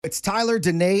It's Tyler,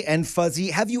 Danae, and Fuzzy.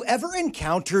 Have you ever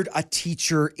encountered a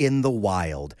teacher in the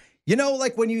wild? You know,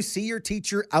 like when you see your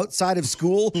teacher outside of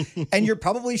school and you're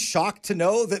probably shocked to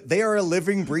know that they are a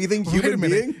living, breathing human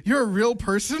being. You're a real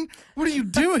person? What are you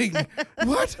doing?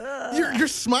 What? You're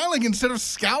smiling instead of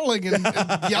scowling and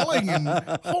yelling and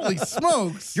holy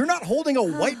smokes. You're not holding a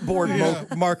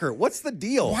whiteboard marker. What's the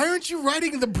deal? Why aren't you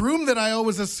riding the broom that I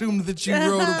always assumed that you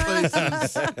rode to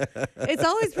places? It's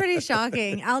always pretty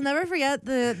shocking. I'll never forget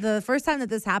the first time that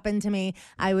this happened to me.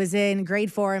 I was in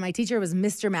grade 4 and my teacher was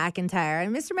Mr. McIntyre.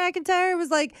 And Mr. McIntyre was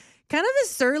like kind of a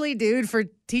surly dude for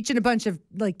teaching a bunch of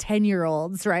like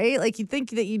 10-year-olds, right? Like you'd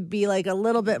think that you'd be like a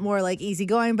little bit more like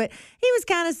easygoing, but he was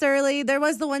kind of surly. There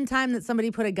was the one time that somebody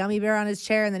put a gummy bear on his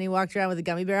chair and then he walked around with a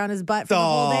gummy bear on his butt for the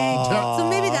whole day. So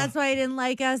maybe that's why he didn't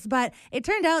like us. But it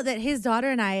turned out that his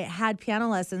daughter and I had piano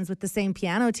lessons with the same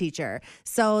piano teacher.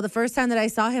 So the first time that I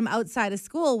saw him outside of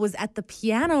school was at the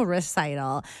piano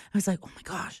recital. I was like, oh my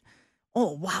gosh.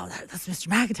 Oh, wow, that's Mr.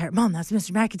 McIntyre. Mom, that's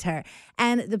Mr. McIntyre.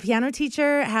 And the piano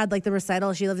teacher had like the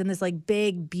recital. She lived in this like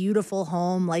big, beautiful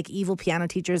home like evil piano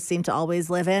teachers seem to always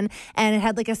live in. And it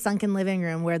had like a sunken living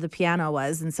room where the piano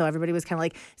was. And so everybody was kind of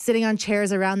like sitting on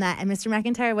chairs around that. And Mr.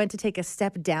 McIntyre went to take a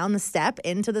step down the step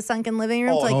into the sunken living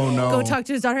room to go talk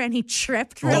to his daughter. And he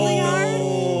tripped really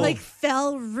hard, like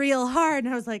fell real hard.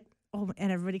 And I was like, oh, and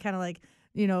everybody kind of like,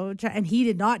 you know, and he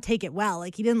did not take it well.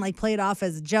 Like he didn't like play it off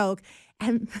as a joke.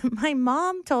 And my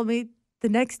mom told me the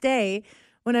next day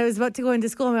when I was about to go into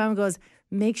school, my mom goes,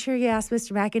 make sure you ask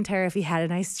Mr. McIntyre if he had a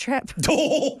nice trip.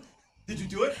 Oh, did you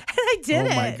do it? And I did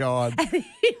it. Oh, my God. And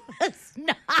he was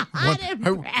not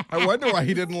impressed. I wonder why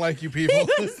he didn't like you people.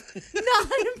 He was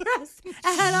not impressed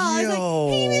at all. I was like,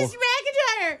 hey, Mr.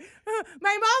 McIntyre,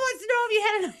 my mom wants to know if you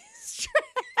had a nice trip.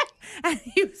 And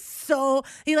he was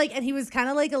and he was kind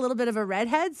of like a little bit of a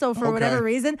redhead. So for whatever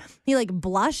reason, he like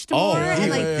blushed more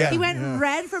he went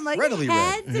red from like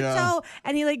head to toe.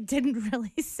 And he like didn't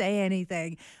really say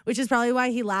anything, which is probably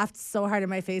why he laughed so hard in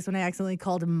my face when I accidentally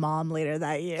called him mom later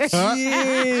that year.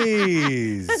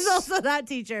 Jeez. There's also that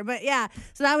teacher. But yeah,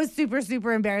 so that was super,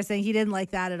 super embarrassing. He didn't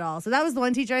like that at all. So that was the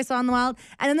one teacher I saw in the wild.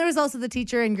 And then there was also the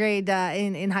teacher in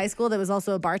in high school that was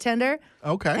also a bartender.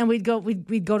 Okay. And we'd go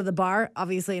to the bar,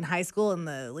 obviously in high school, and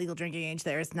the legal drinking age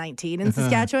there is 19 in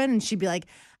Saskatchewan. And she'd be like,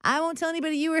 I won't tell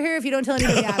anybody you were here if you don't tell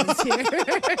anybody I was here.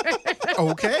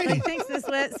 Okay. Like, thanks, Miss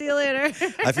Wet. See you later.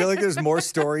 I feel like there's more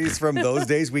stories from those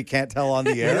days we can't tell on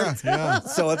the air. Yeah.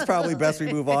 So it's probably best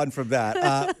we move on from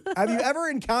that. Have you ever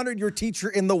encountered your teacher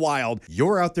in the wild?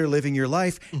 You're out there living your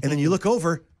life, and then you look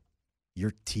over.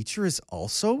 Your teacher is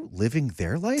also living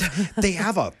their life. They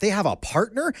have a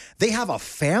partner. They have a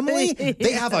family.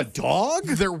 They have a dog.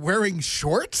 They're wearing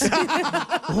shorts?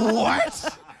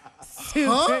 What?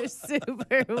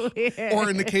 Super weird. Or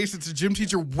in the case it's a gym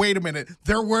teacher, wait a minute,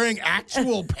 they're wearing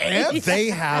actual pants? They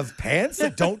have pants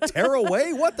that don't tear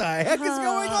away. What the heck is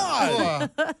going on?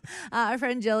 Our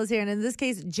friend Jill is here, and in this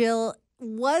case, Jill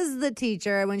was the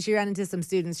teacher. When she ran into some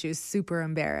students, she was super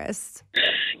embarrassed.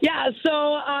 Yeah, so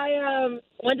I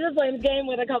went to the Flames game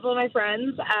with a couple of my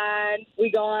friends, and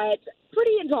we got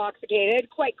pretty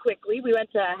intoxicated quite quickly. We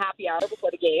went to happy hour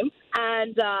before the game,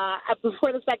 and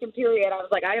before the second period, I was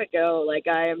like, I gotta go. Like,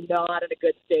 I am not in a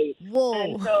good state. Whoa.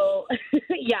 And so,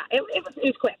 yeah, it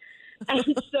was quick. And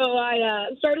so I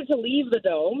started to leave the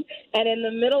dome, and in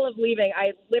the middle of leaving,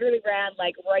 I literally ran,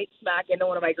 like, right smack into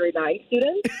one of my grade 9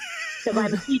 students, because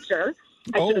I'm a teacher.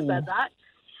 I should have said that.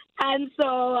 And so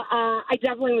I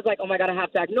definitely was like, oh, my God, I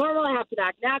have to act normal. I have to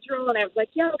act natural. And I was like,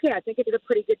 yeah, okay, I think I did a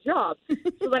pretty good job.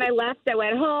 So when I left, I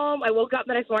went home. I woke up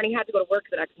the next morning, had to go to work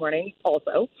the next morning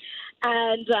also.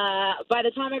 And by the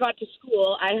time I got to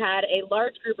school, I had a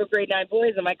large group of grade 9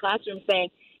 boys in my classroom saying,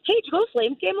 hey, did you go to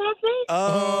Flames game last night?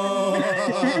 Oh.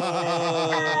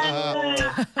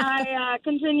 And I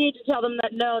continued to tell them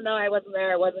that, no, I wasn't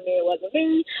there. It wasn't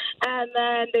me. And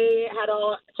then they had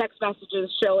all text messages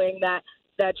showing that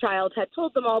the child had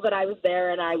told them all that I was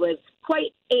there, and I was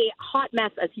quite a hot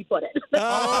mess, as he put it.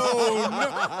 Oh,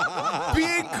 no.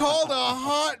 Being called a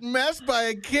hot mess by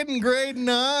a kid in grade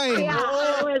 9. Yeah,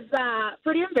 it was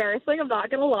pretty embarrassing, I'm not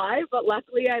going to lie, but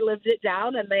luckily I lived it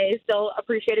down, and they still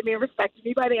appreciated me and respected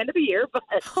me by the end of the year. But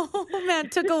Oh, man,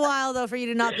 it took a while, though, for you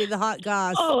to not be the hot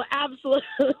goss. Oh,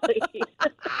 absolutely.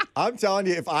 I'm telling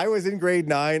you, if I was in grade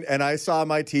 9 and I saw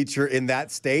my teacher in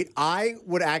that state, I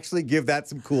would actually give that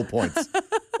some cool points.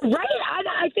 Right?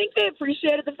 I think they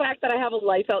appreciated the fact that I have a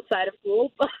life outside of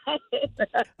school. But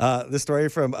The story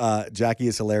from Jackie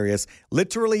is hilarious.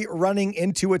 Literally running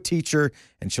into a teacher,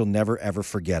 and she'll never, ever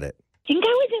forget it. I think I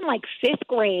was in like 5th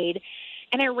grade,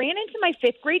 and I ran into my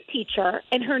 5th grade teacher,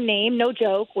 and her name, no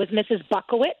joke, was Mrs.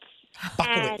 Buckowitz.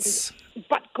 Buckwitz.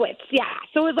 Butkwitz, yeah.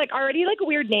 So it was like already like a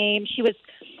weird name. She was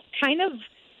kind of,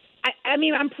 I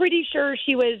mean, I'm pretty sure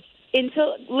she was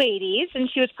into ladies, and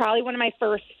she was probably one of my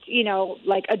first,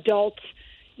 like adult,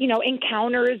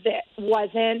 encounters that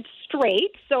wasn't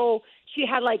straight. So she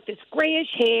had like this grayish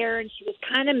hair, and she was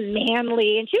kind of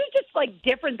manly, and she was just like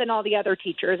different than all the other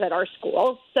teachers at our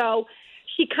school. So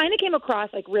she kind of came across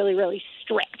like really, really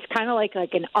strict, kind of like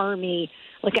an army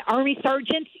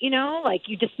sergeant, like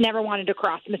you just never wanted to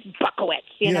cross Mrs. Buckowitz,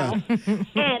 you know?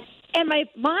 And my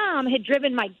mom had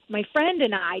driven my friend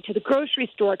and I to the grocery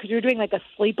store because we were doing like a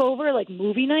sleepover, like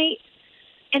movie night.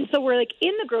 And so we're like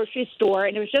in the grocery store,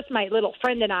 and it was just my little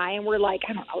friend and I, and we're like,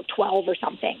 I don't know, 12 or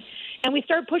something. And we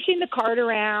started pushing the cart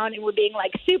around, and we're being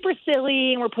like super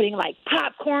silly, and we're putting like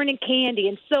popcorn and candy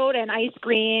and soda and ice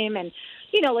cream and,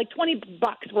 like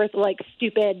 $20 worth of like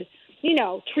stupid,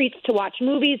 treats to watch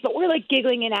movies, but we're like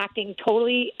giggling and acting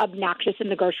totally obnoxious in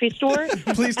the grocery store.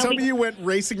 Please tell me you went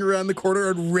racing around the corner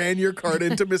and ran your cart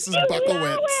into Mrs.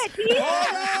 Buckowitz.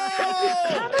 Yeah.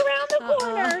 Come around the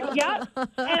corner. Yep.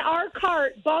 And our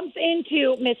cart bumps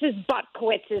into Mrs.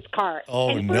 Buckowitz's cart. Oh,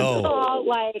 and first no. of all,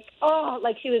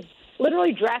 like she was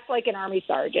literally dressed like an army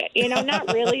sergeant.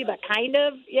 Not really, but kind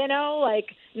of, like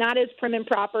not as prim and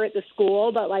proper at the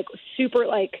school, but like super,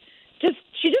 like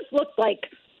she just looked like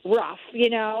rough,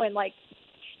 and like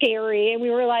scary. And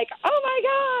we were like, oh my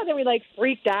God. And we like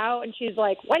freaked out. And she's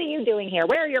like, what are you doing here?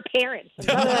 Where are your parents? And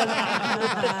blah, blah, blah. And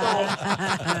it was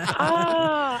just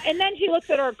like, And then she looks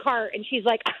at our cart and she's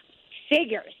like,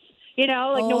 figures,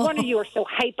 no wonder you were so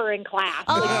hyper in class.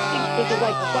 This is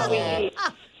like what we need.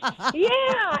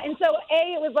 Yeah. And so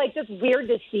it was like just weird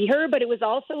to see her, but it was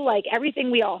also like everything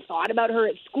we all thought about her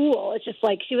at school. It's just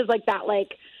like, she was like that,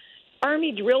 like,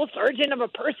 Army drill sergeant of a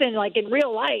person, like in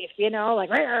real life, like,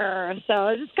 rrr. So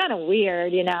it was just kind of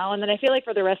weird, and then I feel like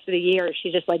for the rest of the year,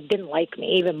 she just like didn't like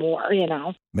me even more,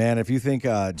 Man, if you think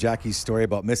Jackie's story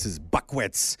about Mrs.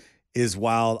 Buckwitz is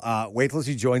wild, wait till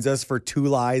she joins us for 2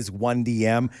 Lies, 1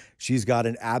 DM. She's got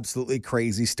an absolutely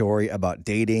crazy story about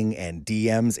dating and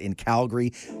DMs in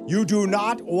Calgary. You do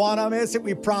not want to miss it.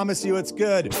 We promise you it's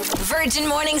good. Virgin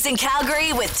Mornings in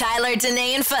Calgary with Tyler,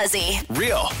 Danae, and Fuzzy.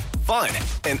 Real, fun,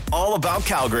 and all about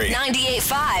Calgary.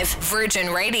 98.5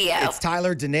 Virgin Radio. It's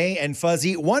Tyler, Danae, and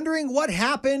Fuzzy wondering what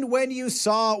happened when you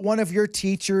saw one of your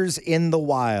teachers in the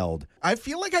wild. I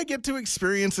feel like I get to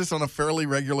experience this on a fairly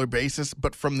regular basis,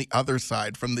 but from the other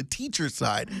side, from the teacher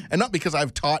side. And not because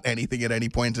I've taught anything at any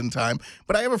point in time,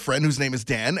 but I have a friend whose name is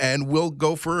Dan, and we'll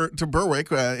go to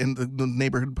Berwick in the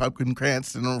neighborhood pub in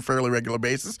Cranston on a fairly regular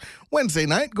basis. Wednesday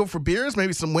night, go for beers,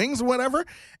 maybe some wings or whatever.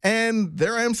 And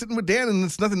there I am sitting with Dan, and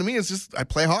it's nothing to me. It's just I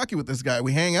play hockey with this guy.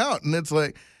 We hang out, and it's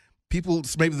like, people,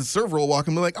 maybe the server will walk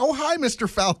in and be like, oh, hi, Mr.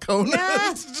 Falcone.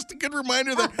 Yeah. It's just a good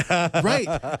reminder that, right,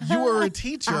 you are a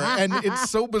teacher. And it's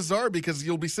so bizarre because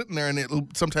you'll be sitting there and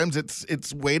sometimes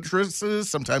it's waitresses,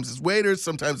 sometimes it's waiters,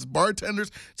 sometimes it's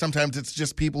bartenders, sometimes it's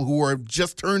just people who are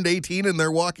just turned 18 and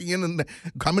they're walking in and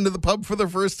coming to the pub for the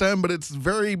first time. But it's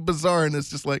very bizarre, and it's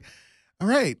just like, all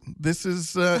right, this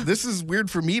is weird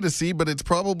for me to see, but it's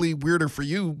probably weirder for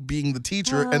you being the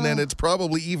teacher, and then it's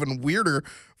probably even weirder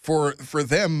for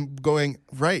them going,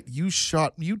 right, you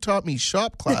taught me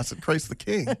shop class at Christ the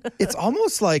King. It's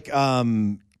almost like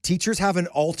teachers have an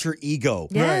alter ego.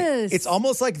 Yes. It's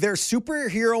almost like their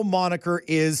superhero moniker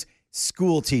is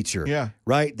school teacher. Yeah.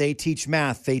 Right? They teach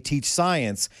math, they teach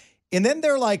science. And then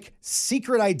their like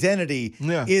secret identity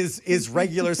is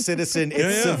regular citizen,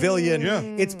 it's civilian,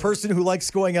 it's person who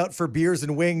likes going out for beers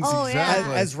and wings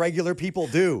as regular people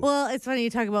do. Well, it's funny you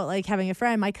talk about like having a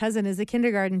friend. My cousin is a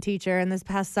kindergarten teacher, and this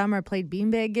past summer played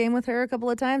beanbag game with her a couple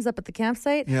of times up at the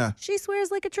campsite. Yeah. She swears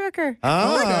like a trucker.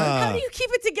 Ah. How do you keep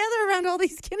it together around all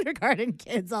these kindergarten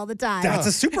kids all the time? That's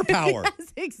a superpower.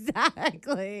 Yes,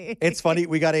 exactly. It's funny.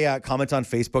 We got a comment on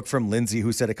Facebook from Lindsay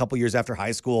who said a couple years after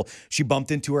high school, she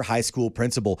bumped into her high school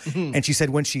principal. And she said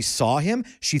when she saw him,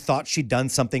 she thought she'd done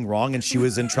something wrong and she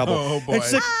was in trouble. Oh, boy. And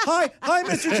she's like, hi,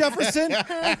 Mr. Jefferson.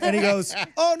 And he goes,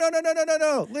 oh,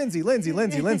 no.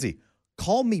 Lindsay,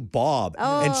 call me Bob.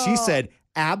 And she said,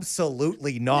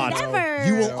 absolutely not. Never.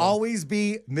 You will always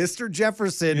be Mr.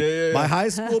 Jefferson, my high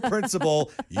school principal.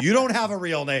 You don't have a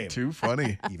real name. Too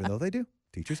funny. Even though they do.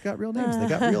 Teachers got real names. They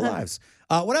got real lives.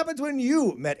 What happens when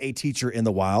you met a teacher in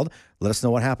the wild? Let us know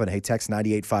what happened. Hey, text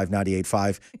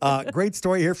 985-985. Great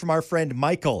story here from our friend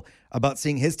Michael about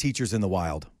seeing his teachers in the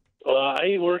wild. Well,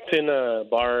 I worked in a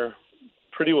bar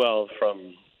pretty well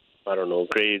from, I don't know,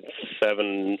 grade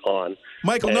 7 on.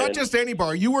 Michael, not just any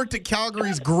bar. You worked at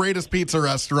Calgary's greatest pizza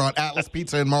restaurant, Atlas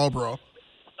Pizza in Marlborough.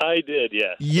 I did,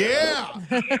 yes. Yeah.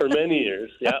 For many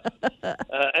years, yeah.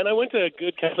 And I went to a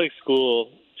good Catholic school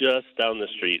just down the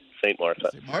street, St. Martha.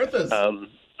 St. Martha's.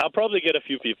 I'll probably get a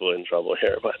few people in trouble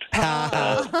here, but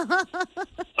I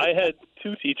had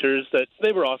two teachers that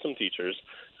they were awesome teachers.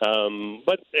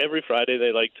 But every Friday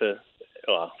they like to,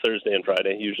 Thursday and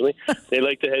Friday usually, they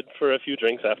like to head for a few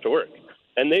drinks after work.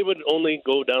 And they would only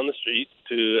go down the street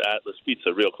to Atlas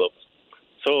Pizza, real close.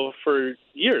 So for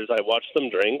years, I watched them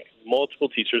drink. Multiple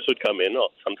teachers would come in,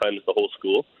 sometimes the whole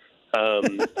school.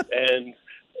 And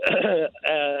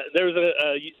there was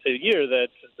a year that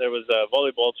there was a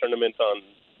volleyball tournament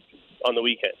on the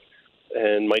weekend.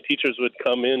 And my teachers would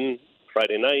come in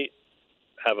Friday night,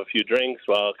 have a few drinks,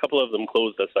 while a couple of them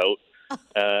closed us out,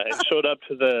 and showed up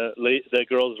to the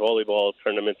girls' volleyball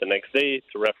tournament the next day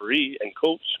to referee and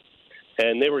coach.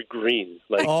 And they were green.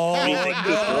 Like,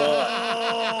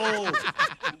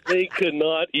 they could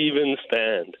not even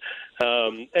stand.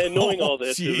 And knowing all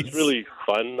this, it was really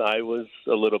fun. I was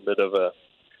a little bit of a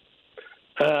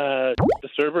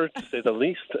disturber, to say the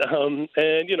least. And,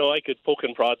 I could poke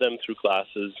and prod them through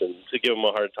classes and to give them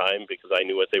a hard time because I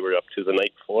knew what they were up to the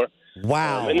night before.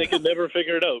 Wow. And they could never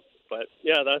figure it out. But,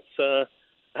 yeah, that's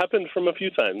happened from a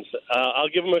few times. I'll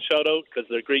give them a shout-out because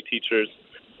they're great teachers.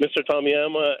 Mr.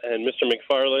 Tomiyama and Mr.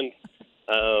 McFarland,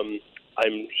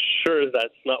 I'm sure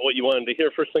that's not what you wanted to hear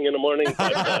first thing in the morning.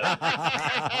 But,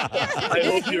 I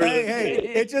hope you're Hey,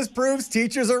 it just proves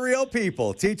teachers are real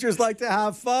people. Teachers like to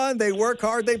have fun. They work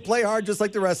hard. They play hard just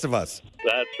like the rest of us.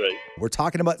 That's right. We're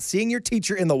talking about seeing your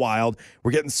teacher in the wild.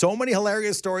 We're getting so many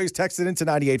hilarious stories texted into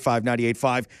 98.5,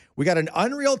 98.5. We got an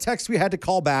unreal text we had to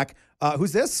call back.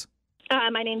 Who's this?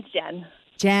 My name's Jen.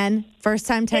 Jen, first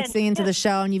time texting into the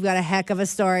show, and you've got a heck of a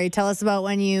story. Tell us about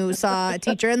when you saw a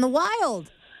teacher in the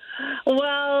wild.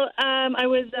 Well, I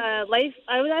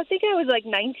think I was like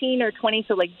 19 or 20,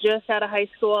 so like just out of high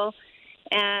school,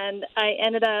 and I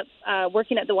ended up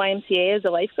working at the YMCA as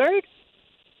a lifeguard.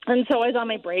 And so I was on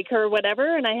my break or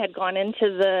whatever, and I had gone into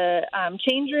the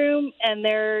change room, and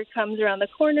there comes around the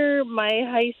corner my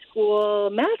high school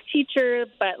math teacher,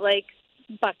 but like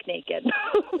buck naked. So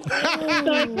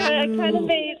I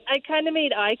kind of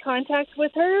made eye contact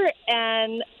with her,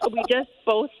 and we just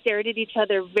both stared at each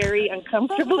other very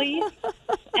uncomfortably.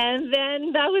 And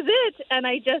then that was it.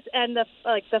 And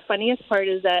the funniest part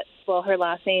is that, well, her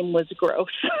last name was Gross.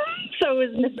 So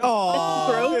it was Mrs.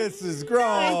 Gross. Mrs.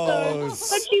 Gross.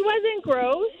 But she wasn't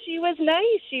gross. She was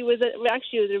nice. She was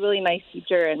a really nice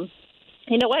teacher, and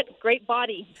you know what? Great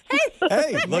body.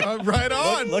 Hey, look, right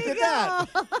on. Look at that.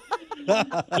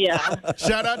 Yeah.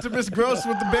 Shout out to Miss Gross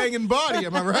with the banging body.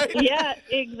 Am I right? Yeah,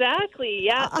 exactly.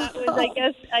 Yeah, that was, I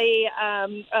guess, a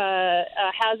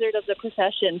hazard of the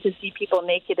profession to see people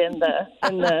naked in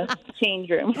the change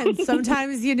room. And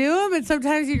sometimes you knew them, and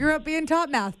sometimes you grew up being taught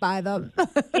math by them.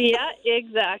 Yeah,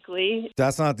 exactly.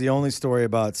 That's not the only story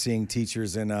about seeing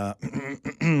teachers in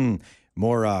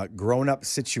more grown-up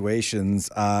situations.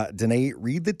 Danae,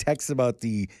 read the text about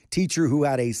the teacher who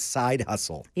had a side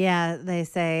hustle. Yeah, they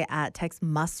say text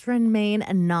must remain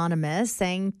anonymous,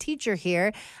 saying, teacher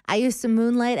here, I used to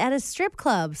moonlight at a strip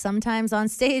club, sometimes on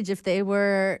stage if they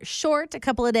were short, a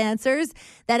couple of dancers.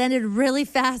 That ended really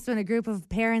fast when a group of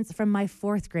parents from my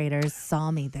fourth graders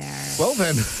saw me there. Well,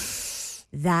 then.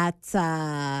 That's,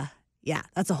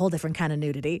 that's a whole different kind of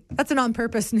nudity. That's an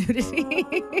on-purpose nudity.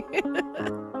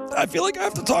 I feel like I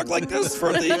have to talk like this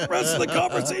for the rest of the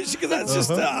conversation because that's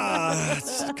just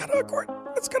it's kind of awkward.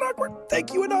 It's kind of awkward.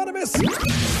 Thank you, Anonymous.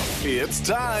 It's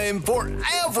time for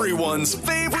everyone's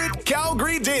favorite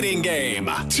Calgary dating game.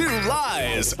 2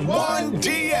 Lies, 1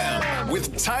 DM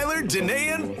with Tyler, Danae,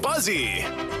 and Buzzy.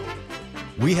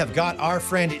 We have got our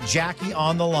friend Jackie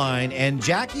on the line, and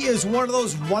Jackie is one of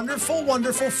those wonderful,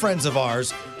 wonderful friends of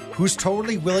ours who's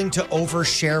totally willing to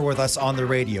overshare with us on the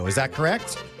radio. Is that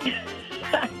correct?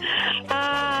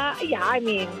 Yeah, I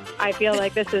mean, I feel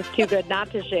like this is too good not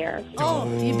to share. Oh,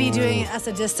 you'd be doing us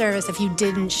a disservice if you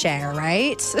didn't share,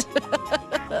 right?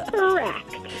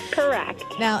 Correct.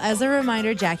 Now, as a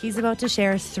reminder, Jackie's about to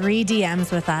share 3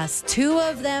 DMs with us. 2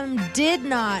 of them did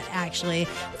not actually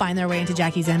find their way into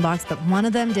Jackie's inbox, but one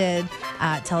of them did.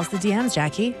 Tell us the DMs,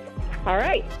 Jackie. All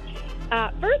right.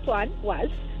 First one was,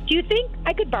 do you think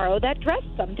I could borrow that dress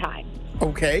sometime?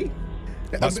 Okay.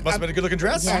 Must have been a good-looking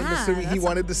dress. Yeah. I'm assuming he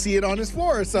wanted to see it on his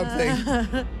floor or something.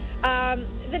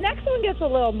 The next one gets a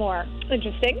little more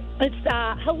interesting. It's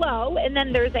hello, and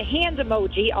then there's a hand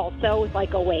emoji also with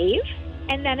like a wave.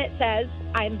 And then it says,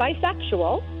 I'm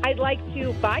bisexual. I'd like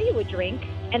to buy you a drink,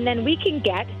 and then we can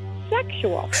get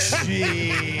sexual.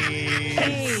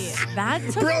 Hey, that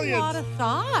took Brilliant. a lot of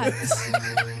thought.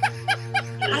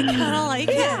 I kind of like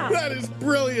it. That is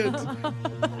brilliant.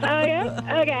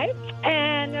 Okay.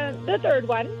 And the third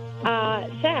one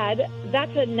said,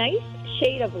 that's a nice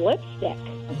shade of lipstick,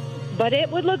 but it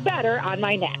would look better on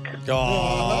my neck.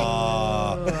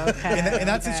 Oh. Okay. In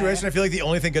that situation, I feel like the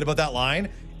only thing good about that line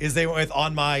is they went with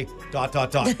on my ...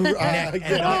 neck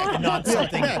and not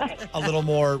something a little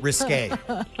more risque.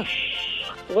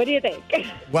 What do you think?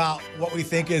 Well, what we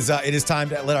think is it is time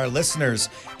to let our listeners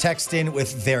text in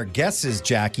with their guesses,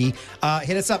 Jackie.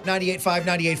 Hit us up, 98.5,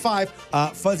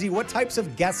 98.5. Fuzzy, what types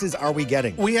of guesses are we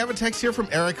getting? We have a text here from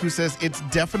Eric who says, it's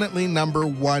definitely number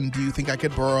 1. Do you think I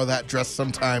could borrow that dress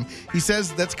sometime? He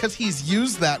says that's because he's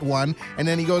used that one. And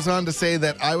then he goes on to say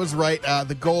that I was right.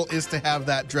 The goal is to have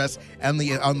that dress on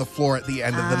the floor at the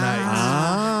end of the night.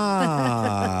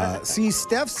 See,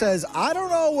 Steph says, I don't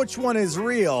know which one is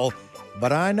real,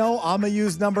 but I know I'm going to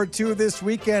use number 2 this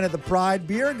weekend at the Pride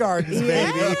Beer Gardens, baby.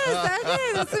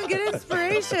 Yes, that's some good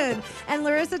inspiration. And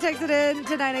Larissa texted in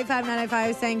to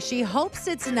 985-985 saying she hopes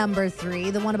it's number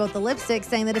 3, the one about the lipstick,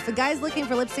 saying that if a guy's looking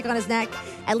for lipstick on his neck,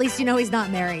 at least you know he's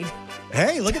not married.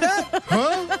 Hey, look at that.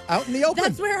 Huh? Out in the open.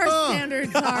 That's where our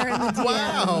standards are in the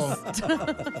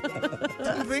DMs.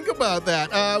 Wow. Think about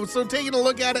that. So taking a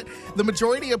look at it, the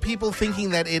majority of people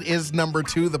thinking that it is number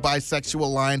 2, the bisexual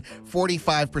line,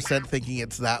 45% thinking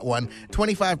it's that one,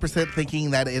 25%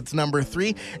 thinking that it's number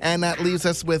 3, and that leaves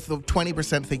us with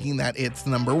 20% thinking that it's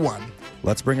number 1.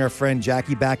 Let's bring our friend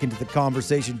Jackie back into the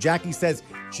conversation. Jackie says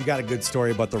she got a good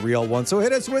story about the real one, so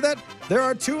hit us with it. There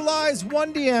are 2 lies,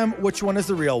 1 DM. Which one is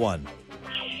the real one?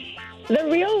 The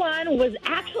real one was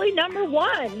actually number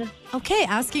 1. Okay,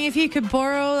 asking if you could could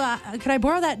I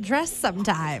borrow that dress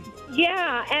sometime?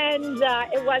 Yeah, and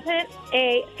it wasn't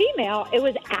a female. It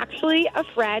was actually a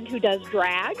friend who does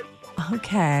drag,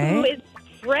 Okay. who is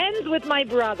friends with my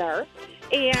brother.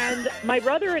 And my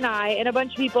brother and I and a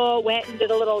bunch of people went and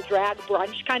did a little drag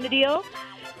brunch kind of deal.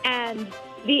 And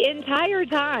the entire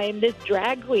time, this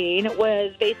drag queen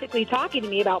was basically talking to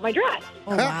me about my dress.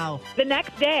 Oh, wow. The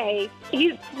next day,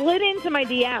 he slid into my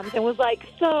DMs and was like,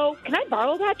 so can I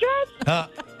borrow that dress?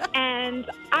 And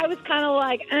I was kind of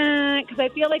like, because I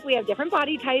feel like we have different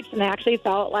body types, and I actually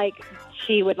felt like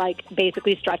she would like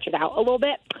basically stretch it out a little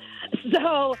bit.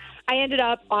 So I ended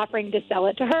up offering to sell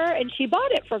it to her, and she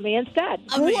bought it for me instead.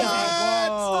 Amazing.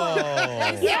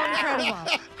 Yeah.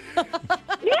 Incredible.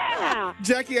 Yeah.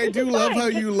 Jackie, I do love how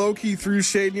you low-key threw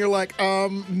shade and you're like,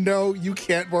 no, you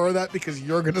can't borrow that because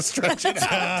you're going to stretch it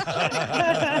out.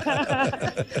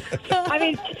 I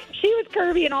mean, she was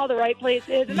curvy in all the right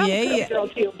places, and I'm a curvy girl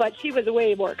too, but she was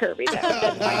way more curvy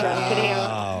than my dress could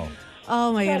have.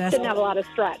 Oh, my Dress goodness. didn't have a lot of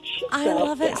stretch. I so,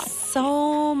 love it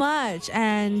so much.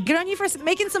 And good on you for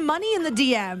making some money in the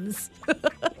DMs.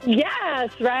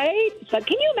 Yes, right? So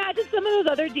can you imagine some of those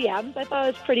other DMs? I thought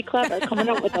it was pretty clever coming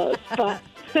up with those. But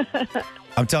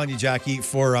I'm telling you, Jackie,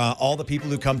 for all the people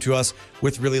who come to us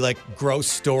with really like gross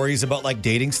stories about like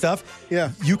dating stuff,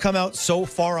 you come out so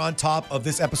far on top of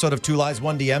this episode of 2 Lies,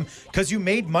 1 DM because you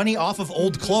made money off of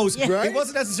old clothes. Right? It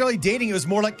wasn't necessarily dating. It was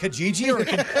more like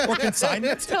Kijiji or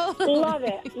consignment. love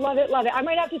it, love it, love it. I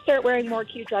might have to start wearing more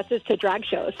cute dresses to drag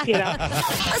shows, you know.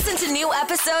 Listen to new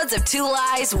episodes of 2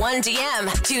 Lies, 1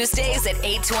 DM, Tuesdays at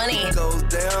 8:20. Goes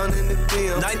down in the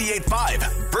DM.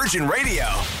 98.5 Virgin Radio.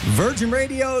 Virgin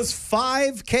Radio's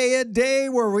 5K a day,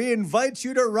 where we invite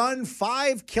you to run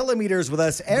 5 kilometers with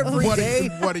us every day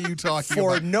What are you talking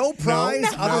for about? no prize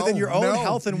other than your own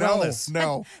health and wellness.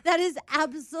 No. That is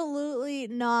absolutely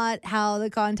not how the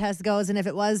contest goes. And if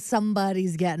it was,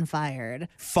 somebody's getting fired.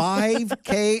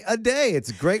 5K a day. It's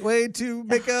a great way to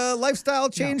make a lifestyle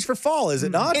change for fall, is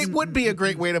it not? It would be a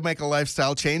great way to make a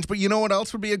lifestyle change, but you know what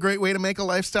else would be a great way to make a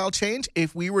lifestyle change?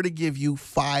 If we were to give you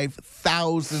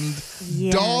 $5,000.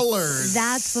 Yes,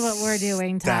 that's what we're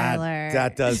doing, Tyler.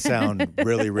 That does sound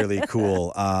really, really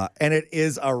cool. And it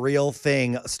is a real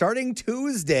thing. Starting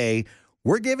Tuesday,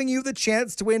 we're giving you the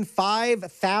chance to win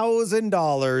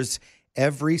 $5,000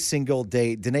 every single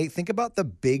day. Danae, think about the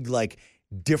big,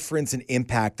 difference and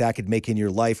impact that could make in your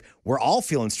life. We're all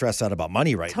feeling stressed out about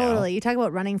money right now. Totally. You talk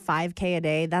about running 5K a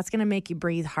day. That's going to make you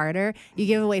breathe harder. You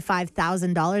give away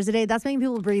 $5,000 a day. That's making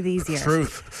people breathe easier.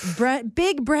 Truth.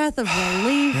 Big breath of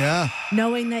relief. Yeah.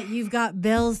 Knowing that you've got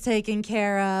bills taken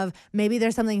care of. Maybe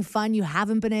there's something fun you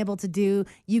haven't been able to do.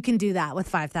 You can do that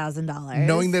with $5,000.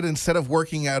 Knowing that instead of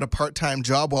working at a part-time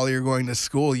job while you're going to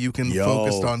school, you can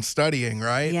focus on studying,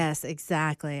 right? Yes,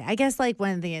 exactly. I guess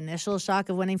when the initial shock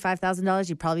of winning $5,000,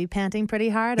 you'd probably be panting pretty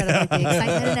hard out of the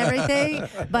excitement and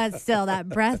everything, but still that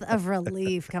breath of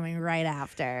relief coming right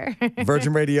after.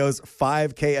 Virgin Radio's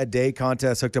 5K a day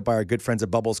contest hooked up by our good friends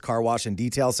at Bubbles Car Wash and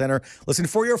Detail Center. Listen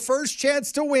for your first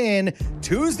chance to win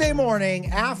Tuesday morning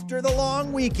after the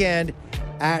long weekend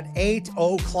at 8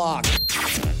 o'clock.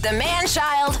 The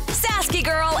man-child, Sasky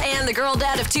girl, and the girl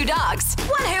dad of 2 dogs.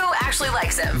 One who actually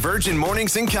likes him. Virgin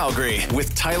Mornings in Calgary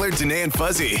with Tyler, Danae, and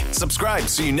Fuzzy. Subscribe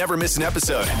so you never miss an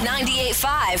episode.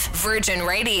 98.5 Virgin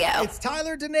Radio. It's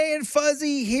Tyler, Danae, and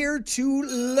Fuzzy here to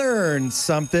learn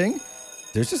something.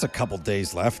 There's just a couple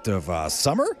days left of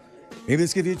summer. Maybe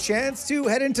this gives you a chance to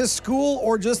head into school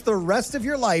or just the rest of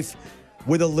your life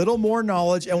with a little more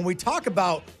knowledge. And when we talk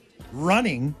about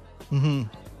running,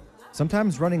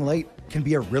 sometimes running late can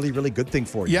be a really, really good thing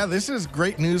for you. Yeah, this is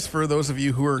great news for those of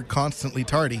you who are constantly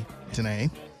tardy, Danae.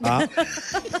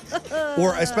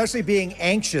 Or especially being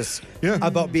anxious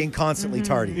about being constantly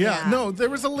tardy. Yeah, no, there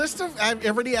was a list of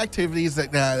everyday activities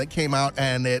that came out,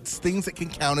 and it's things that can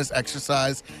count as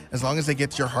exercise as long as they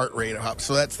get your heart rate up.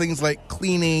 So that's things like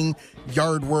cleaning,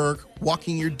 yard work,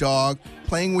 walking your dog,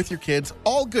 playing with your kids,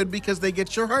 all good because they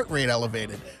get your heart rate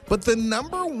elevated. But the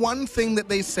number one thing that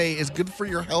they say is good for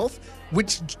your health,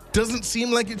 which doesn't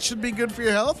seem like it should be good for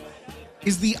your health,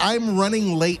 is the I'm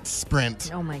running late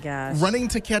sprint. Oh my gosh. Running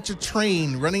to catch a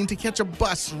train, running to catch a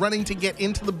bus, running to get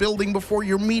into the building before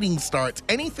your meeting starts.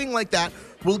 Anything like that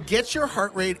will get your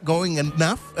heart rate going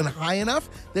enough and high enough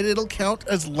that it'll count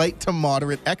as light to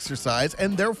moderate exercise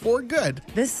and therefore good.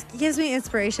 This gives me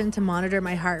inspiration to monitor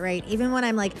my heart rate even when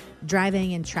I'm like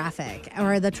driving in traffic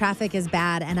or the traffic is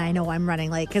bad and I know I'm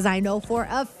running late, because I know for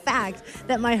a fact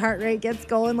that my heart rate gets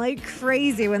going like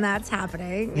crazy when that's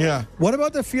happening. Yeah. What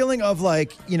about the feeling of like,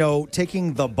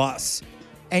 taking the bus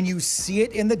and you see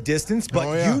it in the distance, but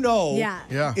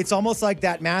Yeah. it's almost like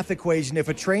that math equation. If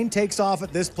a train takes off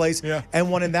at this place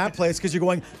and one in that place, because you're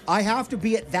going, I have to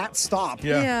be at that stop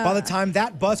by the time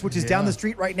that bus, which is down the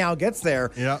street right now, gets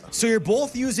there. Yeah. So you're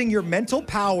both using your mental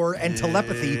power and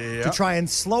telepathy to try and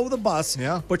slow the bus,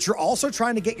 but you're also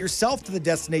trying to get yourself to the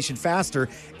destination faster.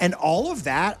 And all of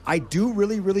that, I do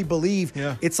really, really believe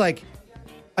it's like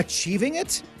achieving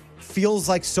it feels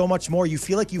like so much more. You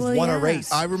feel like you've won a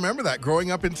race. I remember that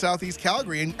growing up in Southeast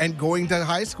Calgary and going to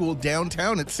high school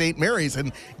downtown at St. Mary's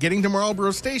and getting to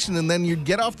Marlborough Station, and then you'd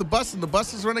get off the bus and the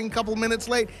bus is running a couple minutes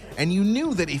late, and you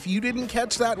knew that if you didn't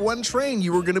catch that one train,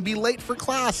 you were going to be late for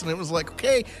class. And it was like,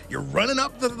 okay, you're running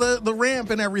up the ramp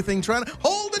and everything, trying to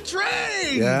hold the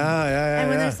train. Yeah. And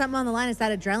when there's something on the line, it's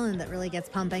that adrenaline that really gets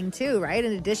pumping too, right?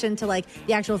 In addition to like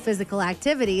the actual physical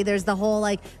activity, there's the whole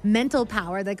like mental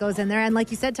power that goes in there. And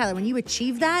like you said, Tyler, when you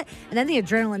achieve that, and then the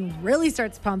adrenaline really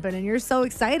starts pumping and you're so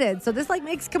excited. So this like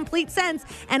makes complete sense.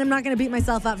 And I'm not going to beat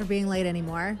myself up for being late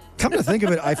anymore. Come to think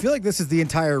of it, I feel like this is the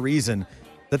entire reason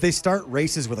that they start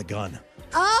races with a gun.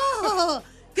 Oh,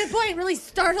 good point. Really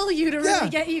startle you to really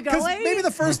get you going. Maybe the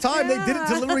first time they did it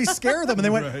to literally scare them, and they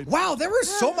went, wow, they were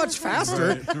so much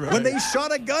faster when they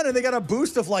shot a gun and they got a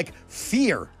boost of like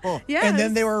fear. Yes, and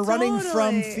then they were running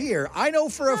from totally. fear. I know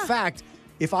for a fact,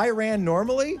 if I ran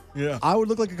normally, I would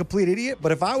look like a complete idiot.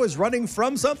 But if I was running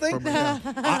from something,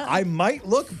 I might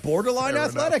look borderline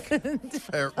athletic.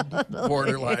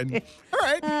 Borderline. All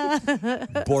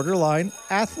right. Borderline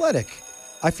athletic.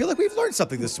 I feel like we've learned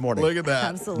something this morning. Look at that.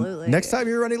 Absolutely. Next time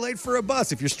you're running late for a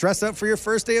bus, if you're stressed out for your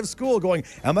first day of school going,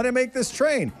 I'm going to make this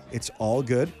train, it's all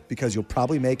good because you'll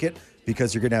probably make it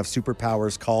because you're going to have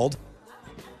superpowers called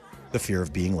the fear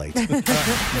of being late.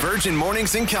 Virgin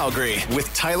Mornings in Calgary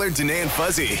with Tyler, Danae, and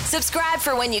Fuzzy. Subscribe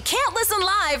for when you can't listen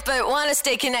live but want to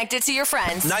stay connected to your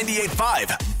friends.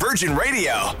 98.5 Virgin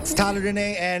Radio. It's Tyler,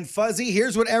 Danae, and Fuzzy.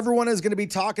 Here's what everyone is going to be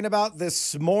talking about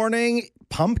this morning.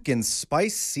 Pumpkin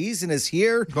spice season is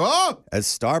here as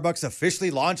Starbucks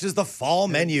officially launches the fall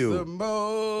menu. The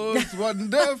most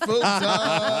wonderful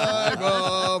time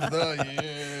of the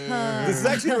year. This is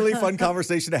actually a really fun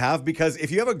conversation to have because if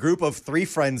you have a group of 3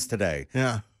 friends today,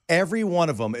 every one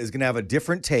of them is going to have a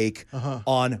different take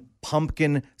on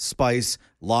pumpkin spice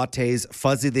lattes.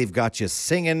 Fuzzy, they've got you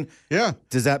singing. Yeah.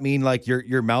 Does that mean like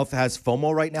your mouth has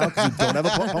FOMO right now because you don't have a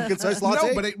pumpkin spice latte?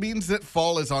 No, but it means that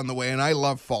fall is on the way, and I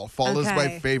love fall. Fall is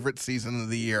my favorite season of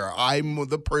the year. I'm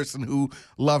the person who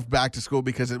loved back to school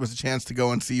because it was a chance to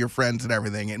go and see your friends and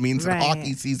everything. It means that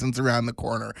hockey season's around the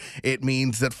corner. It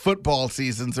means that football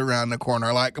season's around the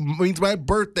corner. Like, it means my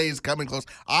birthday's coming close.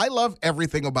 I love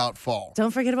everything about fall. Don't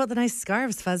forget about the nice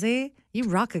scarves, Fuzzy. You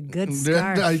rock a good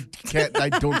scarf. I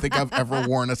don't think I've ever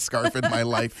worn a scarf in my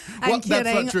life. I'm kidding,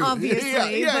 that's not true.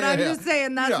 obviously. But I'm just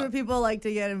saying that's what people like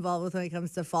to get involved with when it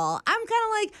comes to fall. I'm kind of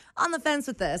like on the fence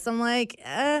with this. I'm like,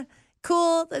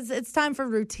 cool. It's time for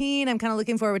routine. I'm kind of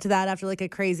looking forward to that after like a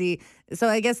crazy. So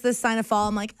I guess this sign of fall,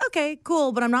 I'm like, okay,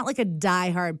 cool. But I'm not like a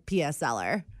diehard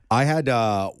PSLer. I had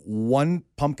one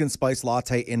pumpkin spice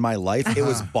latte in my life. It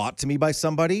was bought to me by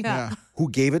somebody who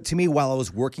gave it to me while I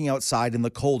was working outside in the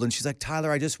cold. And she's like,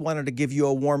 Tyler, I just wanted to give you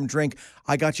a warm drink.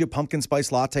 I got you a pumpkin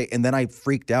spice latte. And then I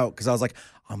freaked out because I was like,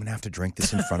 I'm going to have to drink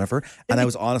this in front of her. And I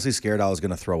was honestly scared I was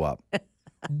going to throw up.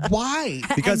 Why?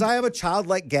 Because I have a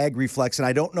childlike gag reflex, and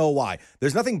I don't know why.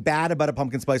 There's nothing bad about a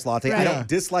pumpkin spice latte. Right. I don't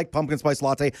dislike pumpkin spice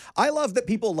latte. I love that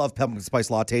people love pumpkin spice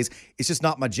lattes. It's just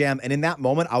not my jam. And in that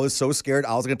moment, I was so scared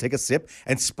I was going to take a sip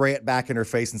and spray it back in her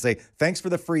face and say, thanks for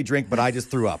the free drink, but I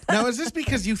just threw up. Now, is this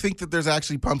because you think that there's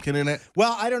actually pumpkin in it?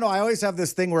 Well, I don't know. I always have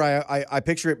this thing where I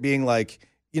picture it being like,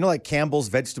 like Campbell's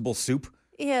vegetable soup.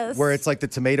 Yes. Where it's like the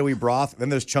tomatoey broth, then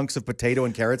there's chunks of potato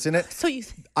and carrots in it. So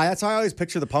that's how I always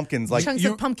picture the pumpkins. Like chunks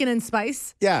of pumpkin and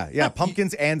spice? Yeah,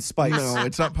 pumpkins and spice. No,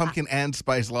 it's not pumpkin and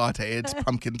spice latte. It's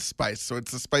pumpkin spice. So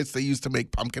it's the spice they use to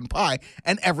make pumpkin pie,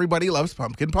 and everybody loves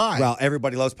pumpkin pie. Well,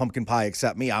 everybody loves pumpkin pie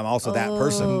except me. I'm also that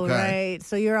person. Okay. Right.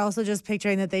 So you're also just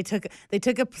picturing that they took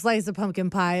a slice of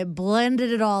pumpkin pie,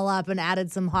 blended it all up, and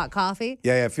added some hot coffee.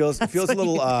 Yeah. It feels a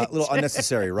little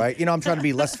unnecessary, right? I'm trying to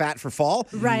be less fat for fall.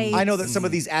 Right. I know that some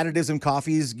of these additives in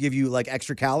coffees give you like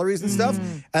extra calories and stuff,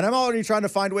 and I'm already trying to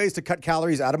find ways to cut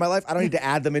calories out of my life. I don't need to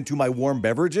add them into my warm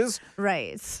beverages.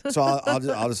 Right. So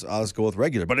I'll just go with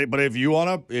regular. But if you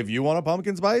want a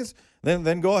pumpkin spice,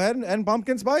 then go ahead and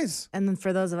pumpkin spice. And then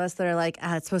for those of us that are like,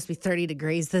 it's supposed to be 30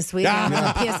 degrees this week, and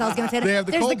PSL's going to take it.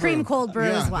 There's the cream cold brew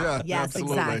as well. Yeah, yes,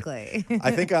 absolutely. Exactly.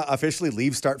 I think officially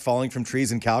leaves start falling from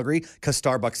trees in Calgary because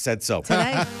Starbucks said so.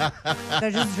 Today,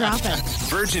 they're just dropping.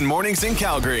 Virgin Mornings in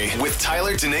Calgary with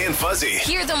Tyler, Danae, and Fuzzy.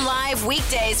 Hear them live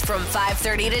weekdays from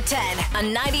 5:30 to 10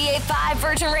 on 98.5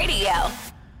 Virgin Radio.